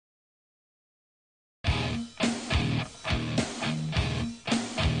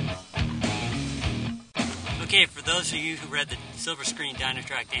Okay, for those of you who read the Silver Screen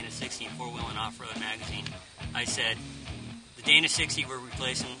Dynatrack Dana 60 in 4-Wheel and Off-Road magazine, I said the Dana 60 we're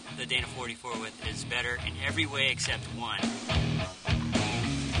replacing the Dana 44 with is better in every way except one.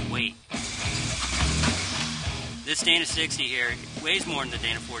 Weight. This Dana 60 here weighs more than the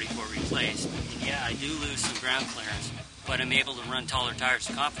Dana 44 replaced, and yeah, I do lose some ground clearance, but I'm able to run taller tires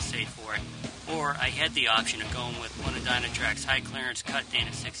to compensate for it. Or I had the option of going with one of Dynatrack's high clearance cut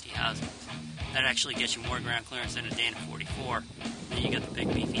Dana 60 housings. That actually gets you more ground clearance than a Dana 44. Then you got the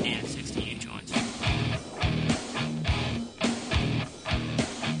big beefy Dana 60 U-joints.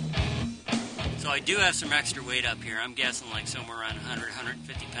 So I do have some extra weight up here. I'm guessing like somewhere around 100,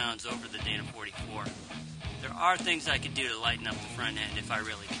 150 pounds over the Dana 44. There are things I could do to lighten up the front end if I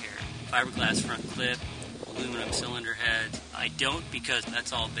really cared. Fiberglass front clip, aluminum cylinder heads. I don't because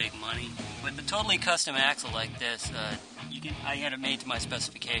that's all big money. With a totally custom axle like this, I had it made to my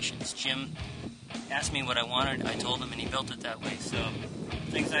specifications. Jim asked me what I wanted, I told him, and he built it that way. So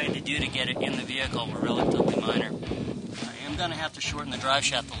things I had to do to get it in the vehicle were relatively minor. I am going to have to shorten the drive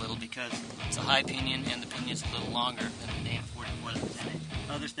shaft a little because it's a high pinion and the pinion's a little longer than the Dana 44 that was in it.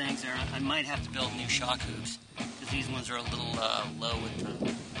 Other things are I might have to build new shock hoops because these ones are a little low with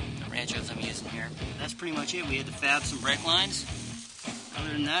the Ranchos I'm using here. That's pretty much it. We had to fab some brake lines.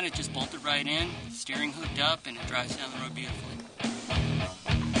 Other than that, it just bolted right in, steering hooked up, and it drives down the road beautifully.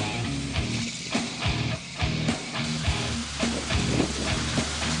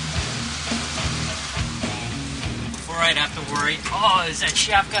 Before I'd have to worry, oh, is that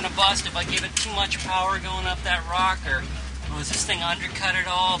shaft going to bust if I give it too much power going up that rock, or was this thing undercut at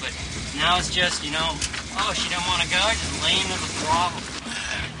all? But now it's just, oh, she didn't want to go, just lay into the throttle.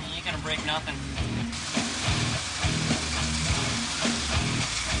 You ain't going to break nothing.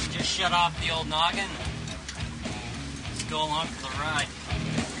 Just shut off the old noggin. Let's go along for the ride.